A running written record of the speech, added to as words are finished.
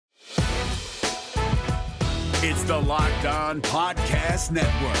It's the Locked On Podcast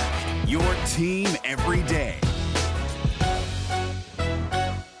Network, your team every day.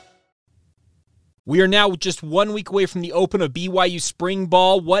 We are now just 1 week away from the open of BYU spring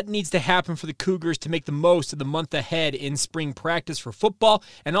ball. What needs to happen for the Cougars to make the most of the month ahead in spring practice for football?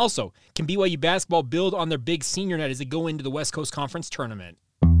 And also, can BYU basketball build on their big senior night as they go into the West Coast Conference tournament?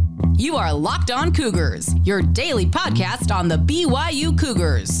 You are Locked On Cougars, your daily podcast on the BYU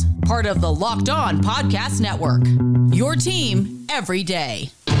Cougars. Part of the Locked On Podcast Network, your team every day.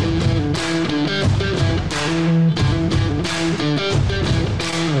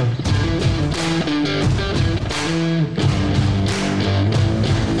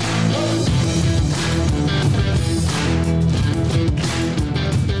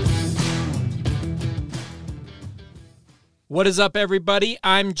 What is up, everybody?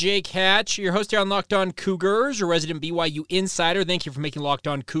 I'm Jake Hatch, your host here on Locked On Cougars, your resident BYU insider. Thank you for making Locked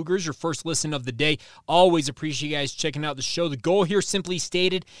On Cougars your first listen of the day. Always appreciate you guys checking out the show. The goal here, simply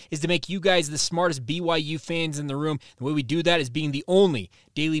stated, is to make you guys the smartest BYU fans in the room. The way we do that is being the only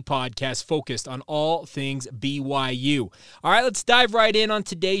daily podcast focused on all things BYU. All right, let's dive right in on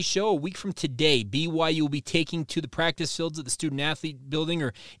today's show. A week from today, BYU will be taking to the practice fields at the student-athlete building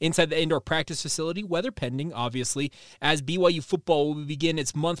or inside the indoor practice facility, weather pending, obviously, as BYU football will begin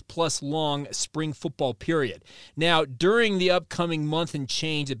its month-plus-long spring football period. Now, during the upcoming month and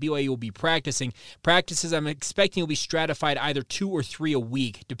change that BYU will be practices I'm expecting will be stratified either 2 or 3 a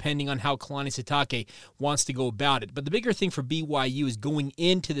week, depending on how Kalani Sitake wants to go about it. But the bigger thing for BYU is going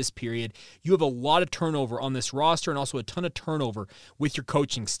into this period, you have a lot of turnover on this roster and also a ton of turnover with your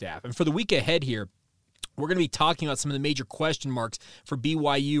coaching staff. And for the week ahead here, we're going to be talking about some of the major question marks for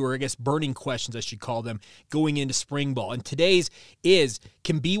BYU, or I guess burning questions, I should call them, going into spring ball. And today's is,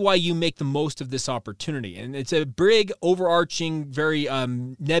 can BYU make the most of this opportunity? And it's a big, overarching, very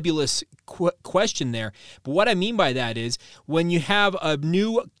nebulous question there. But what I mean by that is, when you have a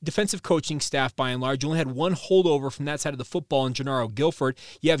new defensive coaching staff, by and large, you only had one holdover from that side of the football in Gennaro Guilford.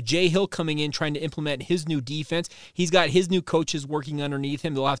 You have Jay Hill coming in, trying to implement his new defense. He's got his new coaches working underneath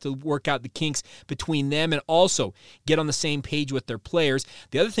him. They'll have to work out the kinks between them and also get on the same page with their players.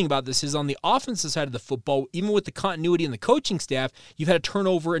 The other thing about this is on the offensive side of the football, even with the continuity in the coaching staff, you've had a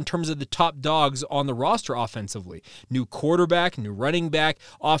turnover in terms of the top dogs on the roster offensively. New quarterback, new running back,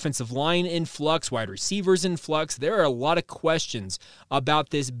 offensive line in flux, wide receivers in flux. There are a lot of questions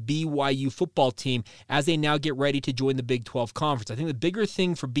about this BYU football team as they now get ready to join the Big 12 Conference. I think the bigger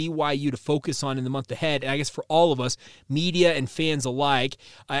thing for BYU to focus on in the month ahead, and I guess for all of us, media and fans alike,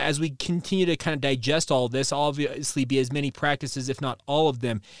 as we continue to kind of digest all of this, obviously be as many practices, if not all of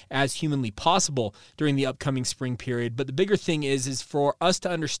them, as humanly possible during the upcoming spring period. But the bigger thing is for us to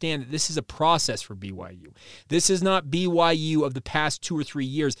understand that this is a process for BYU. This is not BYU of the past 2 or 3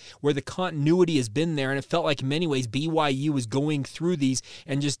 years where the continuity has been there, and it felt like in many ways BYU was going through these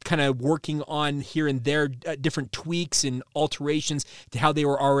and just kind of working on here and there different tweaks and alterations to how they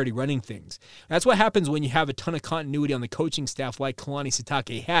were already running things. That's what happens when you have a ton of continuity on the coaching staff like Kalani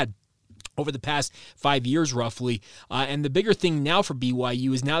Sitake had over the past 5 years, roughly. And the bigger thing now for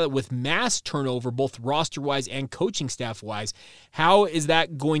BYU is now that with mass turnover, both roster-wise and coaching staff-wise, how is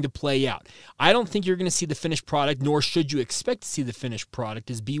that going to play out? I don't think you're going to see the finished product, nor should you expect to see the finished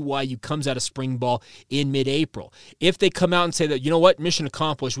product as BYU comes out of spring ball in mid-April. If they come out and say that, you know what, mission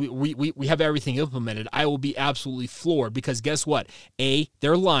accomplished, we have everything implemented, I will be absolutely floored, because guess what? A,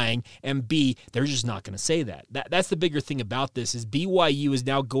 they're lying, and B, they're just not going to say that. That's the bigger thing about this, is BYU is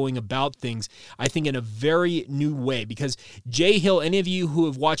now going about things, I think, in a very new way, because Jay Hill, any of you who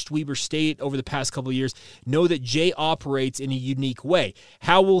have watched Weber State over the past couple of years know that Jay operates in a unique way.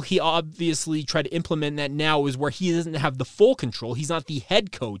 How will he obviously try to implement that now is where he doesn't have the full control. He's not the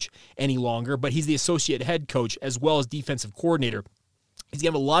head coach any longer, but he's the associate head coach as well as defensive coordinator. He's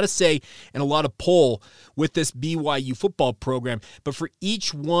going to have a lot of say and a lot of pull with this BYU football program. But for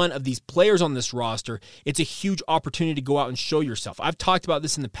each one of these players on this roster, it's a huge opportunity to go out and show yourself. I've talked about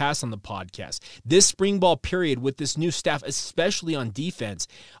this in the past on the podcast. This spring ball period with this new staff, especially on defense,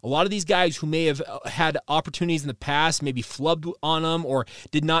 a lot of these guys who may have had opportunities in the past, maybe flubbed on them or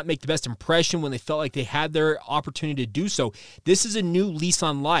did not make the best impression when they felt like they had their opportunity to do so. This is a new lease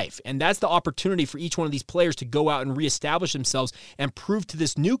on life. And that's the opportunity for each one of these players to go out and reestablish themselves and prove to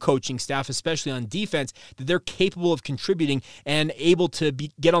this new coaching staff, especially on defense, that they're capable of contributing and able to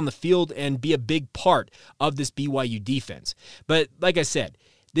get on the field and be a big part of this BYU defense. But like I said,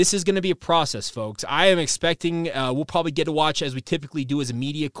 this is going to be a process, folks. I am expecting we'll probably get to watch, as we typically do as a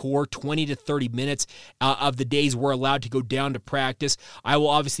media corps, 20 to 30 minutes of the days we're allowed to go down to practice. I will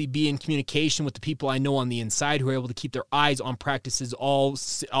obviously be in communication with the people I know on the inside who are able to keep their eyes on practices all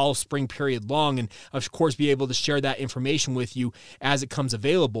spring period long, and of course be able to share that information with you as it comes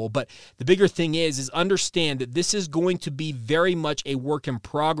available. But the bigger thing is understand that this is going to be very much a work in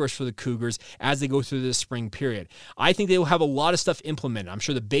progress for the Cougars as they go through this spring period. I think they will have a lot of stuff implemented. I'm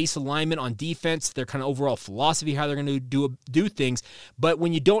sure the base alignment on defense, their kind of overall philosophy, how they're going to do things. But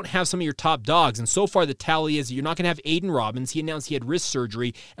when you don't have some of your top dogs, and so far the tally is you're not going to have Aiden Robbins. He announced he had wrist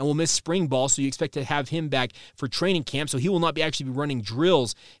surgery and will miss spring ball, so you expect to have him back for training camp. So he will not actually be running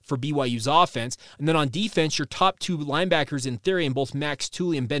drills for BYU's offense. And then on defense, your top two linebackers in theory, and both Max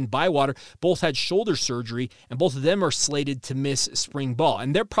Tooley and Ben Bywater, both had shoulder surgery, and both of them are slated to miss spring ball.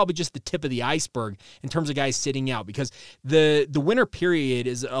 And they're probably just the tip of the iceberg in terms of guys sitting out, because the winter period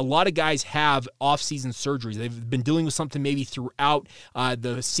is a lot of guys have off-season surgeries. They've been dealing with something maybe throughout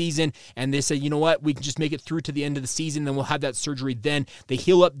the season, and they say, you know what, we can just make it through to the end of the season, then we'll have that surgery then. They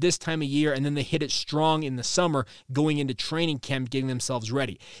heal up this time of year, and then they hit it strong in the summer going into training camp, getting themselves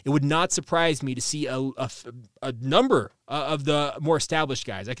ready. It would not surprise me to see a number of the more established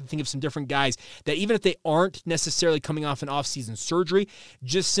guys. I can think of some different guys that even if they aren't necessarily coming off an off-season surgery,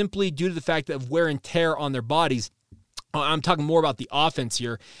 just simply due to the fact of wear and tear on their bodies, I'm talking more about the offense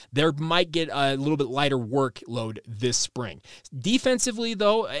here, there might get a little bit lighter workload this spring. Defensively,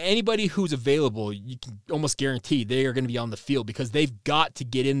 though, anybody who's available, you can almost guarantee they are going to be on the field, because they've got to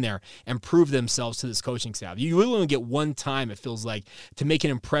get in there and prove themselves to this coaching staff. You really only get one time, it feels like, to make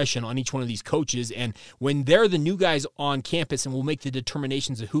an impression on each one of these coaches, and when they're the new guys on campus and will make the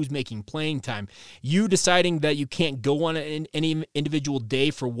determinations of who's making playing time, you deciding that you can't go on any individual day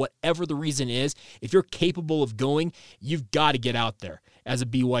for whatever the reason is, if you're capable of going, you've got to get out there as a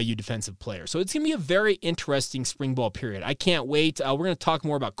BYU defensive player. So it's going to be a very interesting spring ball period. I can't wait. We're going to talk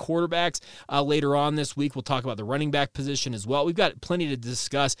more about quarterbacks later on this week. We'll talk about the running back position as well. We've got plenty to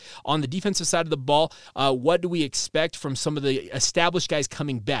discuss. On the defensive side of the ball, what do we expect from some of the established guys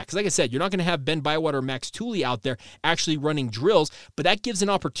coming back? Because like I said, you're not going to have Ben Bywater or Max Tooley out there actually running drills, but that gives an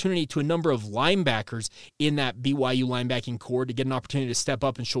opportunity to a number of linebackers in that BYU linebacking core to get an opportunity to step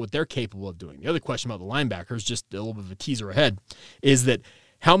up and show what they're capable of doing. The other question about the linebackers, just a little bit of a teaser ahead, is that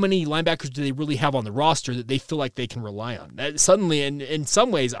how many linebackers do they really have on the roster that they feel like they can rely on? Suddenly, and in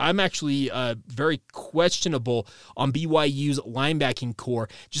some ways, I'm actually very questionable on BYU's linebacking core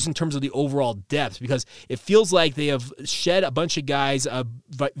just in terms of the overall depth, because it feels like they have shed a bunch of guys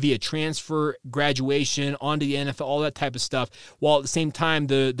via transfer, graduation, onto the NFL, all that type of stuff, while at the same time,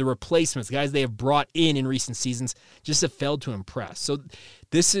 the replacements, the guys they have brought in recent seasons, just have failed to impress. So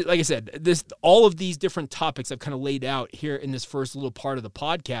this is, like I said, all of these different topics I've kind of laid out here in this first little part of the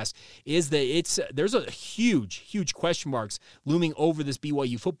podcast is that there's a huge question marks looming over this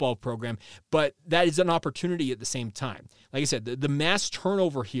BYU football program, but that is an opportunity at the same time. Like I said, the mass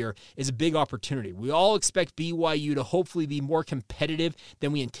turnover here is a big opportunity. We all expect BYU to hopefully be more competitive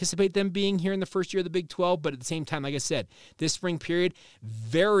than we anticipate them being here in the first year of the Big 12, but at the same time, like I said, this spring period,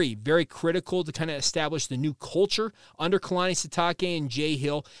 very, very critical to kind of establish the new culture under Kalani Sitake and Jay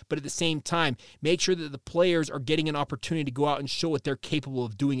Hill, but at the same time, make sure that the players are getting an opportunity to go out and show what they're capable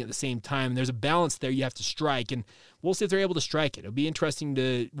of doing at the same time. And there's a balance there you have to strike, and we'll see if they're able to strike it. It'll be interesting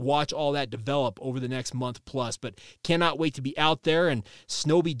to watch all that develop over the next month plus, but cannot wait to be out there, and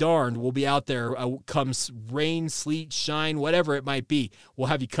snow be darned, we'll be out there comes rain, sleet, shine, whatever it might be. We'll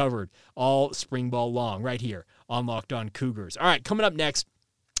have you covered all spring ball long right here on Locked On Cougars. All right, coming up next,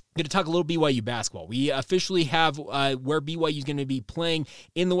 I'm going to talk a little BYU basketball. We officially have where BYU is going to be playing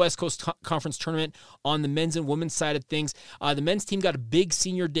in the West Coast Conference Tournament on the men's and women's side of things. The men's team got a big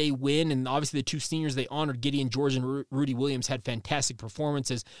senior day win, and obviously the two seniors they honored, Gideon George and Rudy Williams, had fantastic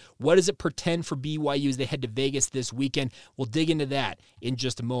performances. What does it portend for BYU as they head to Vegas this weekend? We'll dig into that in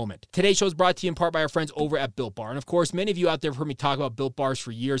just a moment. Today's show is brought to you in part by our friends over at Built Bar. And of course, many of you out there have heard me talk about Built Bars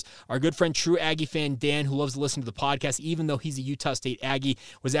for years. Our good friend, true Aggie fan Dan, who loves to listen to the podcast, even though he's a Utah State Aggie,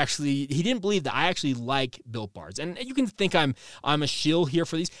 he didn't believe that I actually like Built Bars. And you can think I'm a shill here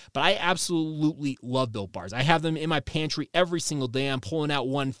for these, but I absolutely love Built Bars. I have them in my pantry every single day. I'm pulling out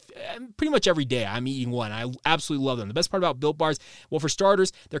one pretty much every day. I'm eating one. I absolutely love them. The best part about Built Bars, well, for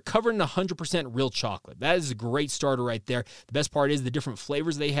starters, they're covered in 100% real chocolate. That is a great starter right there. The best part is the different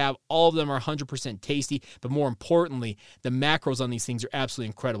flavors they have. All of them are 100% tasty, but more importantly, the macros on these things are absolutely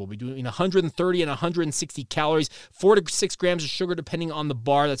incredible. Between 130 and 160 calories, 4 to 6 grams of sugar depending on the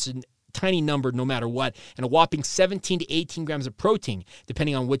bar. That's an tiny number no matter what, and a whopping 17 to 18 grams of protein,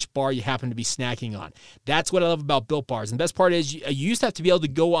 depending on which bar you happen to be snacking on. That's what I love about Built Bars. And the best part is you used to have to be able to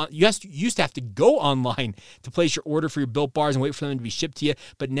go on. You used to have to go online to place your order for your Built Bars and wait for them to be shipped to you.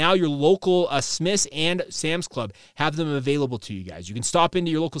 But now your local Smith's and Sam's Club have them available to you guys. You can stop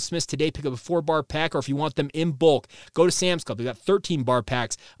into your local Smith's today, pick up a 4-bar pack, or if you want them in bulk, go to Sam's Club. They've got 13-bar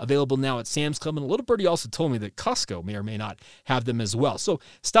packs available now at Sam's Club. And a little birdie also told me that Costco may or may not have them as well. So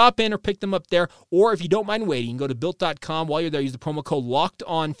stop in or pick them up there. Or if you don't mind waiting, you can go to Built.com. While you're there, use the promo code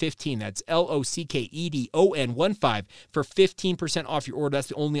LOCKEDON15. That's LOCKEDON15 for 15% off your order. That's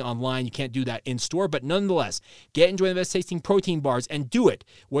the only online. You can't do that in store. But nonetheless, enjoy the best tasting protein bars and do it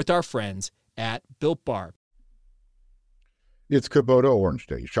with our friends at Built Bar. It's Kubota Orange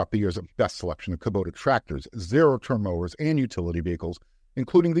Day. Shop the year's best selection of Kubota tractors, zero-turn mowers, and utility vehicles,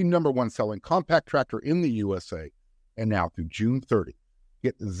 including the #1 selling compact tractor in the USA. And now through June 30,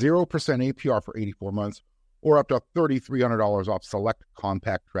 get 0% APR for 84 months or up to $3,300 off select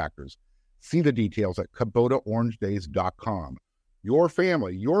compact tractors. See the details at KubotaOrangeDays.com. Your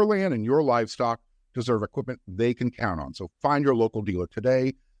family, your land, and your livestock deserve equipment they can count on. So find your local dealer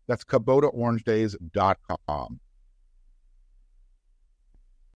today. That's KubotaOrangeDays.com.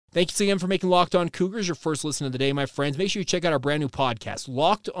 Thanks again for making Locked On Cougars your first listen of the day, my friends. Make sure you check out our brand new podcast,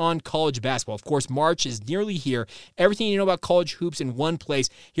 Locked On College Basketball. Of course, March is nearly here. Everything you know about college hoops in one place.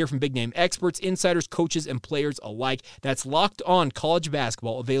 Hear from big-name experts, insiders, coaches, and players alike. That's Locked On College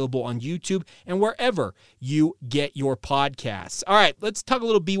Basketball, available on YouTube and wherever you get your podcasts. All right, let's talk a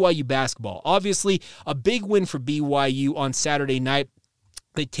little BYU basketball. Obviously, a big win for BYU on Saturday night.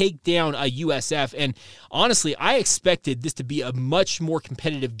 They take down a USF, and honestly, I expected this to be a much more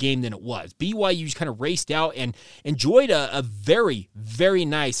competitive game than it was. BYU just kind of raced out and enjoyed a very, very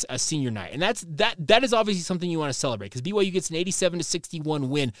nice senior night, and that is obviously something you want to celebrate because BYU gets an 87-61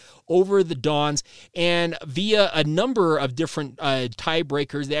 win over the Dons, and via a number of different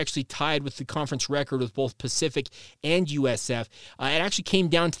tiebreakers, they actually tied with the conference record with both Pacific and USF. It actually came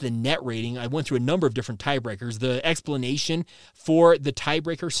down to the net rating. I went through a number of different tiebreakers. The explanation for the tiebreaker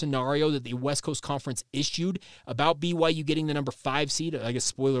scenario that the West Coast Conference issued about BYU getting the number 5 seed. I guess,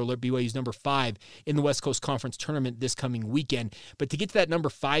 spoiler alert, BYU's number 5 in the West Coast Conference tournament this coming weekend. But to get to that number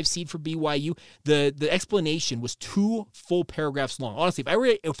 5 seed for BYU, the explanation was 2 full paragraphs long. Honestly,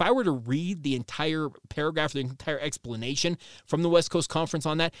 if I were to read the entire paragraph, the entire explanation from the West Coast Conference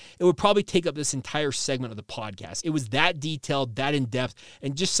on that, it would probably take up this entire segment of the podcast. It was that detailed, that in-depth,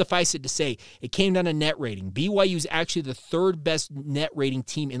 and just suffice it to say, it came down to net rating. BYU is actually the 3rd best net rating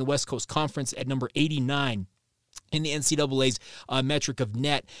team in the West Coast Conference at number 89 in the NCAA's metric of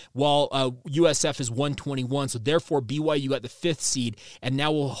net, while USF is 121. So therefore, BYU got the 5th seed, and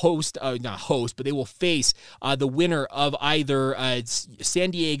now will but they will face the winner of either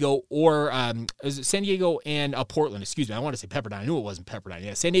San Diego or San Diego and Portland. Excuse me, I want to say Pepperdine. I knew it wasn't Pepperdine.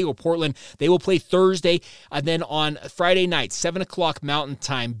 Yeah, San Diego, Portland. They will play Thursday, and then on Friday night, 7 o'clock Mountain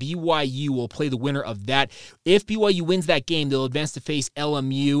Time, BYU will play the winner of that. If BYU wins that game, they'll advance to face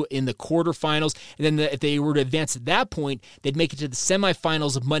LMU in the quarterfinals, and then if they were to advance at that point, they'd make it to the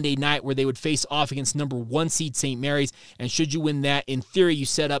semifinals of Monday night, where they would face off against number 1 seed St. Mary's. And should you win that, in theory, you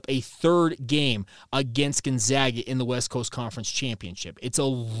set up a 3rd game against Gonzaga in the West Coast Conference Championship. It's a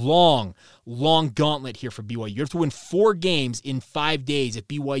long gauntlet here for BYU. You have to win 4 games in 5 days if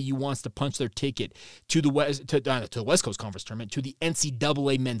BYU wants to punch their ticket to the West Coast Conference tournament, to the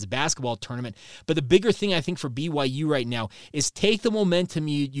NCAA men's basketball tournament. But the bigger thing I think for BYU right now is take the momentum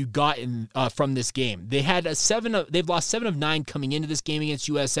you got from this game. They've lost 7 of 9 coming into this game against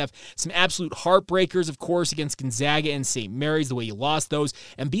USF. Some absolute heartbreakers, of course, against Gonzaga and St. Mary's, the way you lost those.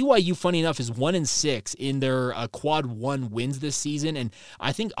 And BYU, funny enough, is 1-6 in their quad 1 wins this season. And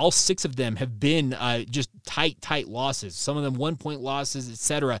I think all 6 of them have been just tight losses. Some of them 1-point losses,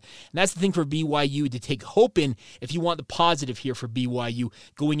 etc. And that's the thing for BYU to take hope in, if you want the positive here for BYU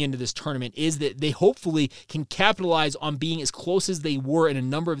going into this tournament, is that they hopefully can capitalize on being as close as they were in a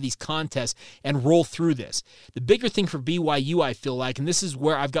number of these contests and roll through this. The bigger thing for BYU, I feel like, and this is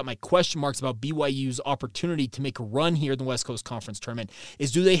where I've got my question marks about BYU's opportunity to make a run here in the West Coast Conference tournament,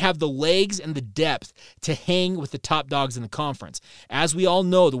 is do they have the legs and the depth to hang with the top dogs in the conference? As we all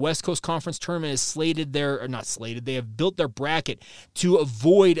know, the West Coast Conference tournament is they have built their bracket to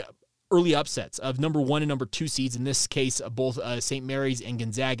avoid early upsets of number 1 and number 2 seeds. In this case, both St. Mary's and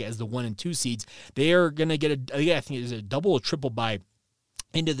Gonzaga as the 1 and 2 seeds. They are going to get I think it's a double or triple bye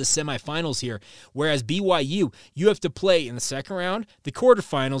into the semifinals here, whereas BYU, you have to play in the second round, the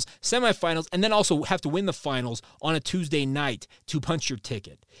quarterfinals, semifinals, and then also have to win the finals on a Tuesday night to punch your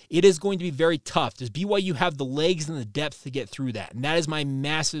ticket. It is going to be very tough. Does BYU have the legs and the depth to get through that? And that is my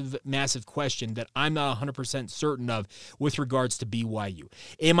massive, massive question that I'm not 100% certain of with regards to BYU.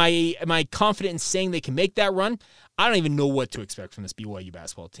 Am I confident in saying they can make that run? I don't even know what to expect from this BYU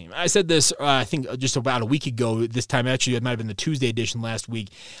basketball team. I said this, I think, just about a week ago this time. Actually, it might have been the Tuesday edition last week.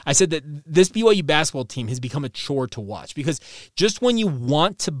 I said that this BYU basketball team has become a chore to watch because just when you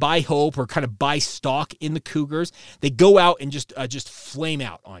want to buy hope or kind of buy stock in the Cougars, they go out and just flame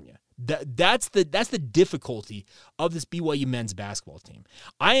out on you. That's the difficulty of this BYU men's basketball team.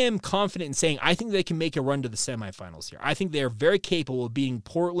 I am confident in saying I think they can make a run to the semifinals here. I think they are very capable of beating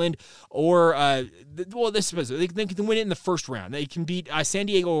Portland or they can win it in the first round. They can beat San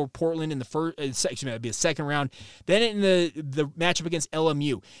Diego or Portland in the first. That'd be the second round. Then in the matchup against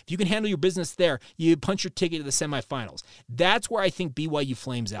LMU, if you can handle your business there, you punch your ticket to the semifinals. That's where I think BYU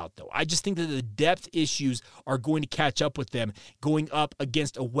flames out, though. I just think that the depth issues are going to catch up with them going up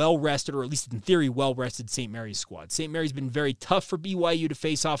against a well-rested, or at least in theory, well-rested St. Mary's squad. St. Mary's been very tough for BYU to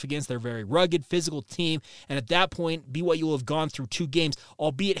face off against. They're a very rugged, physical team, and at that point, BYU will have gone through 2 games,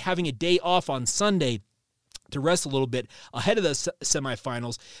 albeit having a day off on Sunday to rest a little bit ahead of the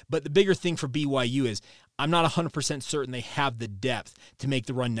semifinals. But the bigger thing for BYU is I'm not 100% certain they have the depth to make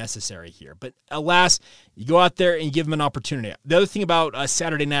the run necessary here. But alas, you go out there and you give them an opportunity. The other thing about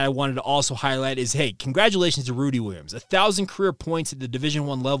Saturday night I wanted to also highlight is, hey, congratulations to Rudy Williams. 1,000 career points at the Division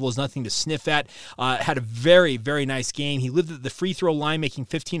I level is nothing to sniff at. Had a very, very nice game. He lived at the free throw line, making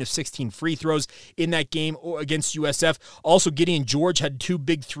 15 of 16 free throws in that game against USF. Also, Gideon George had 2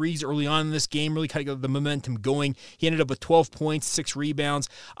 big threes early on in this game, really kind of got the momentum going. He ended up with 12 points, 6 rebounds.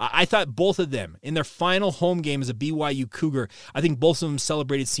 I thought both of them, in their final home game as a BYU Cougar, I think both of them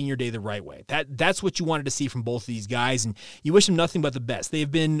celebrated senior day the right way. That's what you wanted to see from both of these guys, and you wish them nothing but the best. They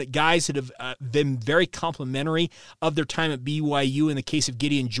have been guys that have been very complimentary of their time at BYU. In the case of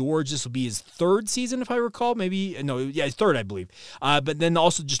Gideon George, this will be his 3rd season, if I recall. His 3rd, I believe. But then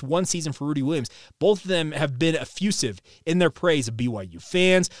also just 1 season for Rudy Williams. Both of them have been effusive in their praise of BYU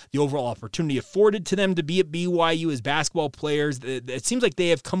fans, the overall opportunity afforded to them to be at BYU as basketball players. It seems like they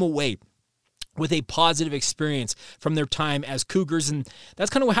have come away with a positive experience from their time as Cougars, and that's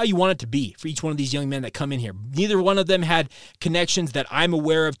kind of how you want it to be for each one of these young men that come in here. Neither one of them had connections that I'm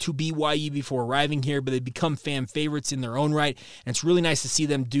aware of to BYU before arriving here, but they become fan favorites in their own right, and it's really nice to see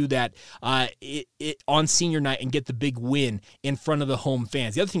them do that on senior night and get the big win in front of the home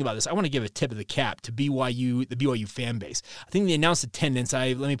fans. The other thing about this, I want to give a tip of the cap to BYU, the BYU fan base. I think the announced attendance,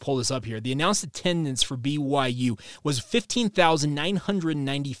 let me pull this up here. The announced attendance for BYU was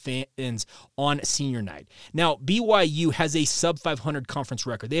 15,990 fans on senior night. Now, BYU has a sub-500 conference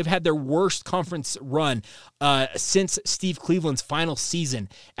record. They've had their worst conference run since Steve Cleveland's final season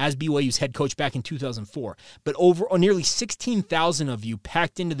as BYU's head coach back in 2004. But nearly 16,000 of you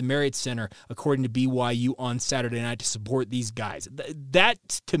packed into the Marriott Center, according to BYU, on Saturday night to support these guys. That,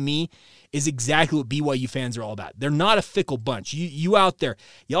 to me, is exactly what BYU fans are all about. They're not a fickle bunch. You out there,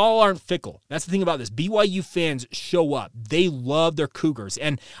 y'all aren't fickle. That's the thing about this. BYU fans show up. They love their Cougars.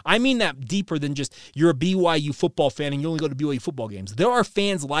 And I mean that deeper than just you're a BYU football fan and you only go to BYU football games. There are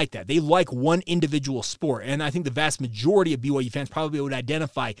fans like that. They like one individual sport. And I think the vast majority of BYU fans probably would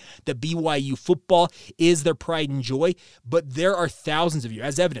identify that BYU football is their pride and joy. But there are thousands of you,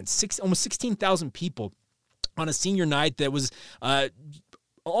 as evidence, almost 16,000 people on a senior night that was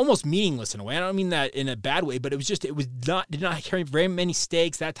almost meaningless in a way. I don't mean that in a bad way, but did not carry very many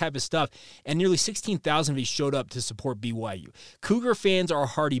stakes, that type of stuff. And nearly 16,000 of you showed up to support BYU. Cougar fans are a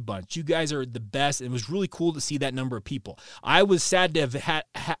hearty bunch. You guys are the best. It was really cool to see that number of people. I was sad to have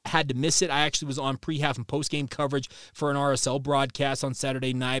had to miss it. I actually was on pre-half and post-game coverage for an RSL broadcast on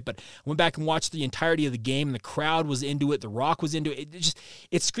Saturday night, but I went back and watched the entirety of the game, and the crowd was into it. The Rock was into it.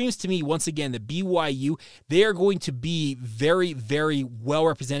 It screams to me once again that BYU, they are going to be very, very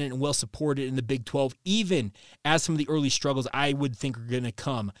well represented and well supported in the Big 12, even as some of the early struggles I would think are going to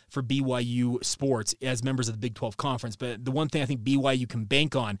come for BYU sports as members of the Big 12 Conference. But the one thing I think BYU can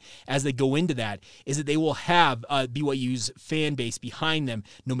bank on as they go into that is that they will have BYU's fan base behind them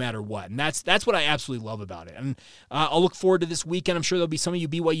no matter what. And that's what I absolutely love about it. And I'll look forward to this weekend. I'm sure there'll be some of you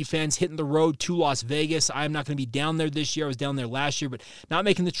BYU fans hitting the road to Las Vegas. I'm not going to be down there this year. I was down there last year, but not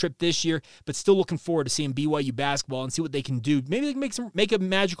making the trip this year, but still looking forward to seeing BYU basketball and see what they can do. Maybe they can make a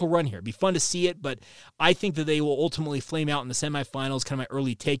magical run here. It'd be fun to see it, but I think that they will ultimately flame out in the semifinals, kind of my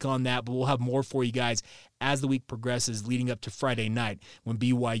early take on that, but we'll have more for you guys as the week progresses leading up to Friday night when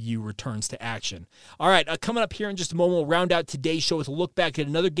BYU returns to action. All right, coming up here in just a moment, we'll round out today's show with a look back at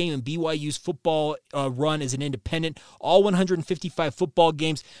another game in BYU's football run as an independent, all 155 football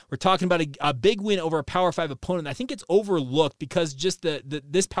games. We're talking about a big win over a Power 5 opponent. I think it's overlooked because just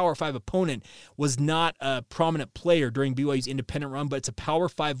this Power 5 opponent was not a prominent player during BYU's independent run, but it's a Power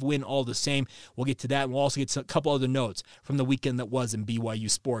 5 win all the same. We'll get to that, and we'll also get a couple other notes from the weekend that was in BYU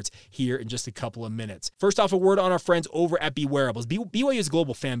sports here in just a couple of minutes. First off, a word on our friends over at BeWearables. BYU is a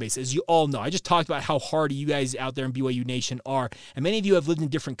global fan base, as you all know. I just talked about how hard you guys out there in BYU Nation are, and many of you have lived in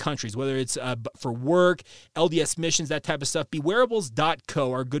different countries, whether it's for work, LDS missions, that type of stuff.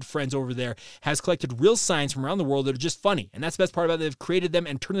 BeWearables.co, our good friends over there, has collected real signs from around the world that are just funny, and that's the best part about it. They've created them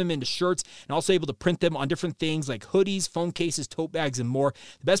and turned them into shirts, and also able to print them on different things like hoodies, phone cases, tote bags, and more.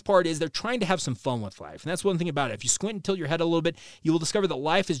 The best part is they're trying to have some fun with life, and that's one thing about it. If you squint and tilt your head a little bit, you will discover that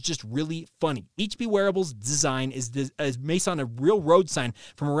life is just really funny. Each BeWearables design is based on a real road sign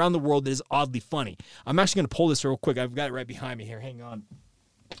from around the world that is oddly funny. I'm actually going to pull this real quick. I've got it right behind me here. Hang on.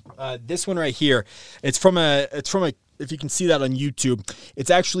 This one right here. It's from a. If you can see that on YouTube, it's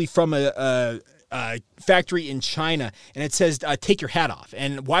actually from a factory in China, and it says take your hat off.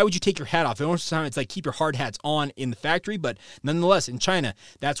 And why would you take your hat off? Most of the time it's like keep your hard hats on in the factory, but nonetheless in China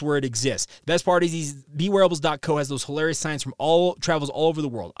that's where it exists. The best part is BeWearables.co has those hilarious signs from travels all over the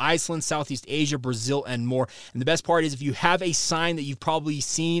world: Iceland, Southeast Asia, Brazil, and more. And the best part is if you have a sign that you've probably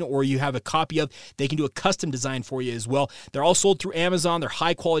seen or you have a copy of, they can do a custom design for you as well. They're all sold through Amazon. They're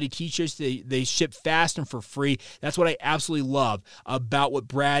high quality t-shirts. They ship fast and for free. That's what I absolutely love about what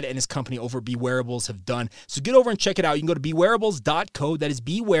Brad and his company over at BeWearables have done. So get over and check it out. You can go to BeWearables.co. That is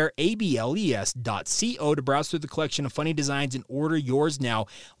BeWearables.co to browse through the collection of funny designs and order yours now.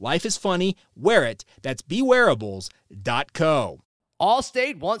 Life is funny. Wear it. That's BeWearables.co.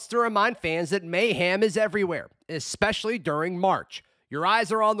 Allstate wants to remind fans that mayhem is everywhere, especially during March. Your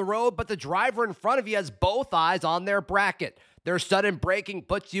eyes are on the road, but the driver in front of you has both eyes on their bracket. Their sudden braking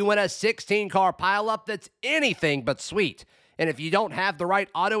puts you in a 16-car pileup that's anything but sweet. And if you don't have the right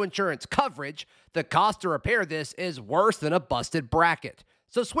auto insurance coverage, the cost to repair this is worse than a busted bracket.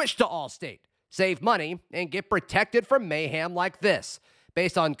 So switch to Allstate, save money, and get protected from mayhem like this.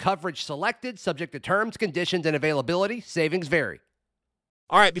 Based on coverage selected, subject to terms, conditions, and availability, savings vary.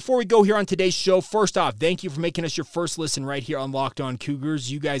 All right, before we go here on today's show, first off, thank you for making us your first listen right here on Locked On Cougars.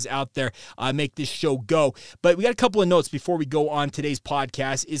 You guys out there make this show go. But we got a couple of notes before we go on today's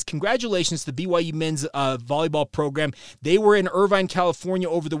podcast. Congratulations to the BYU men's volleyball program. They were in Irvine, California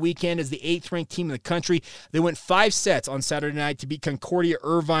over the weekend as the 8th-ranked team in the country. They went 5 sets on Saturday night to beat Concordia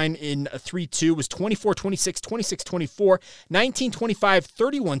Irvine in a 3-2. It was 24-26, 26-24,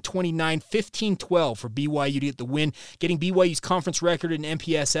 19-25, 31-29, 15-12 for BYU to get the win, getting BYU's conference record in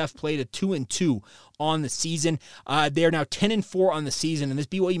MPSF played a 2-2 on the season. They are now 10-4 on the season, and this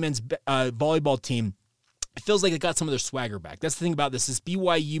BYU men's volleyball team, it feels like it got some of their swagger back. That's the thing about this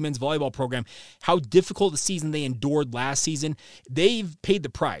BYU men's volleyball program, how difficult the season they endured last season. They've paid the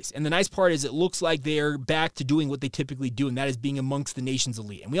price. And the nice part is it looks like they're back to doing what they typically do, and that is being amongst the nation's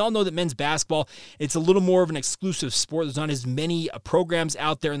elite. And we all know that men's basketball, it's a little more of an exclusive sport. There's not as many programs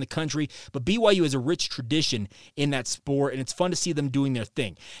out there in the country, but BYU has a rich tradition in that sport, and it's fun to see them doing their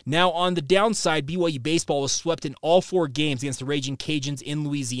thing. Now, on the downside, BYU baseball was swept in all 4 games against the Raging Cajuns in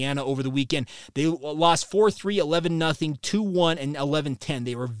Louisiana over the weekend. They lost 4-3, 11-0, 2-1, and 11-10.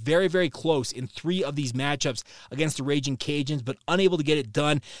 They were very, very close in 3 of these matchups against the Raging Cajuns, but unable to get it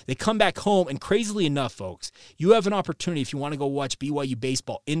done. They come back home, and crazily enough, folks, you have an opportunity if you want to go watch BYU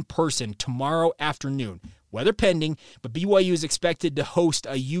baseball in person tomorrow afternoon. Weather pending, but BYU is expected to host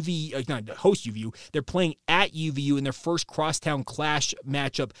UVU. They're playing at UVU in their first crosstown clash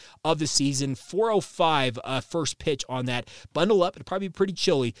matchup of the season. 4:05 first pitch on that. Bundle up. It'll probably be pretty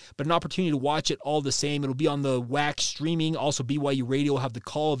chilly, but an opportunity to watch it all the same. It'll be on the WAC streaming. Also, BYU Radio will have the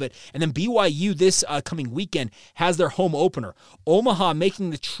call of it. And then BYU this coming weekend has their home opener. Omaha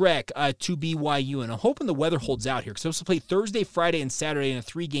making the trek to BYU, and I'm hoping the weather holds out here because they'll also play Thursday, Friday, and Saturday in a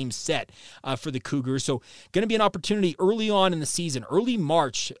 3-game set for the Cougars. So going to be an opportunity early on in the season, early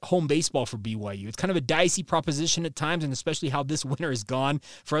March, home baseball for BYU. It's kind of a dicey proposition at times, and especially how this winter has gone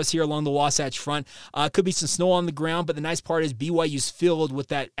for us here along the Wasatch Front. Could be some snow on the ground, but the nice part is BYU's filled with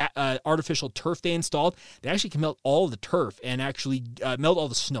that artificial turf they installed. They actually can melt all the turf and actually melt all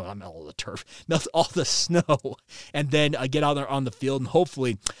the snow. Not melt all the turf, melt all the snow, and then get out there on the field and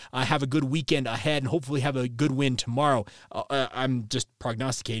hopefully have a good weekend ahead and hopefully have a good win tomorrow. I'm just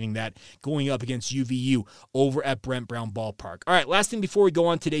prognosticating that going up against UVU over at Brent Brown Ballpark. All right, last thing before we go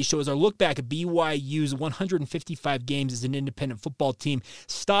on today's show is our look back at BYU's 155 games as an independent football team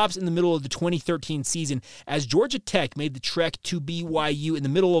stops in the middle of the 2013 season as Georgia Tech made the trek to BYU in the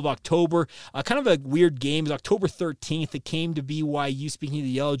middle of October. Kind of a weird game. It was October 13th. It came to BYU, speaking of the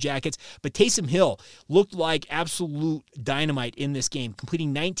Yellow Jackets, but Taysom Hill looked like absolute dynamite in this game,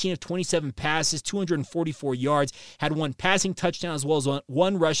 completing 19 of 27 passes, 244 yards, had one passing touchdown as well as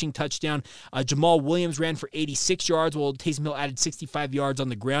one rushing touchdown. Jamal Williams ran for 86 yards, while Taysom Hill added 65 yards on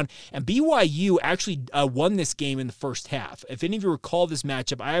the ground. And BYU actually won this game in the first half. If any of you recall this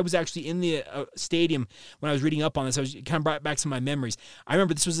matchup, I was actually in the stadium when I was reading up on this. I was kind of brought back some of my memories. I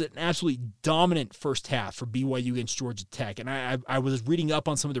remember this was an absolutely dominant first half for BYU against Georgia Tech. And I was reading up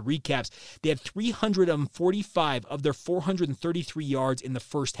on some of the recaps. They had 345 of their 433 yards in the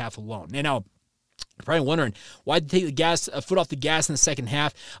first half alone. Now, you're probably wondering, why did they take the foot off the gas in the second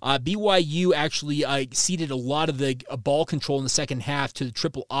half? BYU actually ceded a lot of the ball control in the second half to the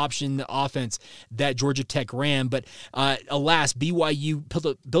triple option offense that Georgia Tech ran. But alas, BYU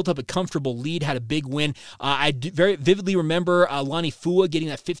built up a comfortable lead, had a big win. I very vividly remember Lonnie Fua getting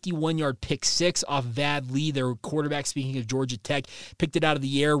that 51-yard pick six off Vad Lee, their quarterback, speaking of Georgia Tech, picked it out of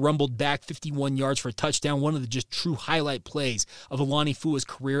the air, rumbled back 51 yards for a touchdown. One of the just true highlight plays of Lonnie Fua's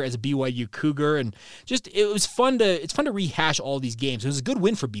career as a BYU Cougar. And just it's fun to rehash all these games. It was a good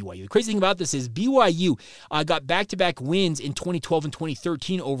win for BYU. The crazy thing about this is BYU got back-to-back wins in 2012 and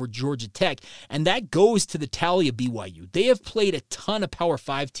 2013 over Georgia Tech, and that goes to the tally of BYU. They have played a ton of Power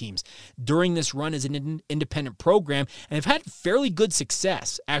 5 teams during this run as an independent program, and have had fairly good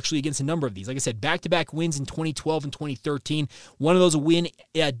success actually against a number of these. Like I said, back-to-back wins in 2012 and 2013. One of those a win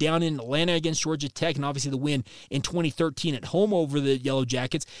down in Atlanta against Georgia Tech, and obviously the win in 2013 at home over the Yellow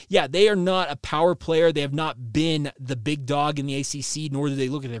Jackets. Yeah, they are not a power player. They have not been the big dog in the ACC, nor do they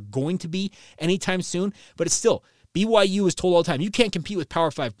look like they're going to be anytime soon, but it's still, BYU is told all the time, you can't compete with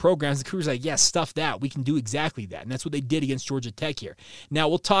Power 5 programs. The Cougars are like, yes, stuff that. We can do exactly that. And that's what they did against Georgia Tech here. Now,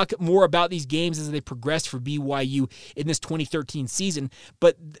 we'll talk more about these games as they progress for BYU in this 2013 season,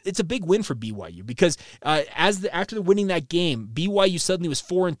 but it's a big win for BYU because after winning that game, BYU suddenly was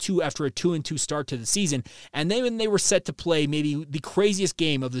 4-2 after a 2-2 start to the season, and then they were set to play maybe the craziest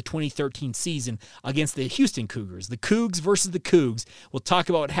game of the 2013 season against the Houston Cougars. The Cougs versus the Cougs. We'll talk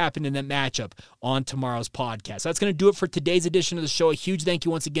about what happened in that matchup on tomorrow's podcast. That's going to do it for today's edition of the show. A huge thank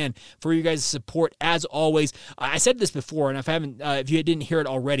you once again for your guys' support as always. I said this before, and if you didn't hear it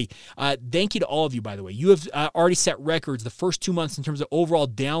already, thank you to all of you, by the way. You have already set records the first 2 months in terms of overall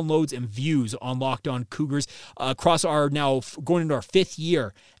downloads and views on Locked On Cougars across our now going into our 5th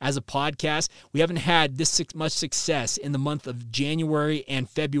year as a podcast. We haven't had this much success in the month of January and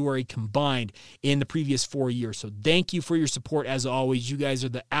February combined in the previous 4 years. So thank you for your support as always. You guys are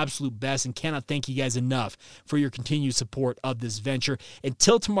the absolute best, and cannot thank you guys enough for your continued support of this venture.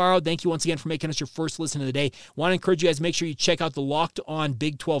 Until tomorrow, thank you once again for making us your first listen of the day. Want to encourage you guys, make sure you check out the Locked On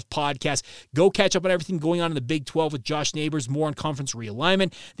Big 12 podcast. Go catch up on everything going on in the Big 12 with Josh Neighbors, more on conference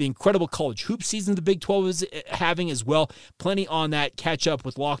realignment, the incredible college hoop season the Big 12 is having as well. Plenty on that. Catch up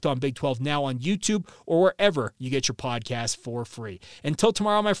with Locked On Big 12 now on YouTube or wherever you get your podcasts for free. Until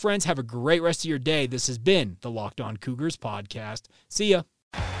tomorrow, my friends, have a great rest of your day. This has been the Locked On Cougars podcast. See ya.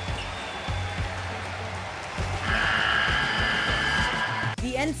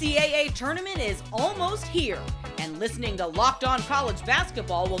 The NCAA tournament is almost here, and listening to Locked On College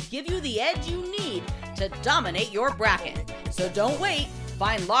Basketball will give you the edge you need to dominate your bracket. So don't wait.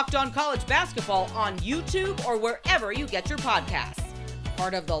 Find Locked On College Basketball on YouTube or wherever you get your podcasts.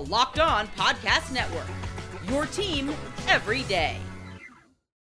 Part of the Locked On Podcast Network. Your team every day.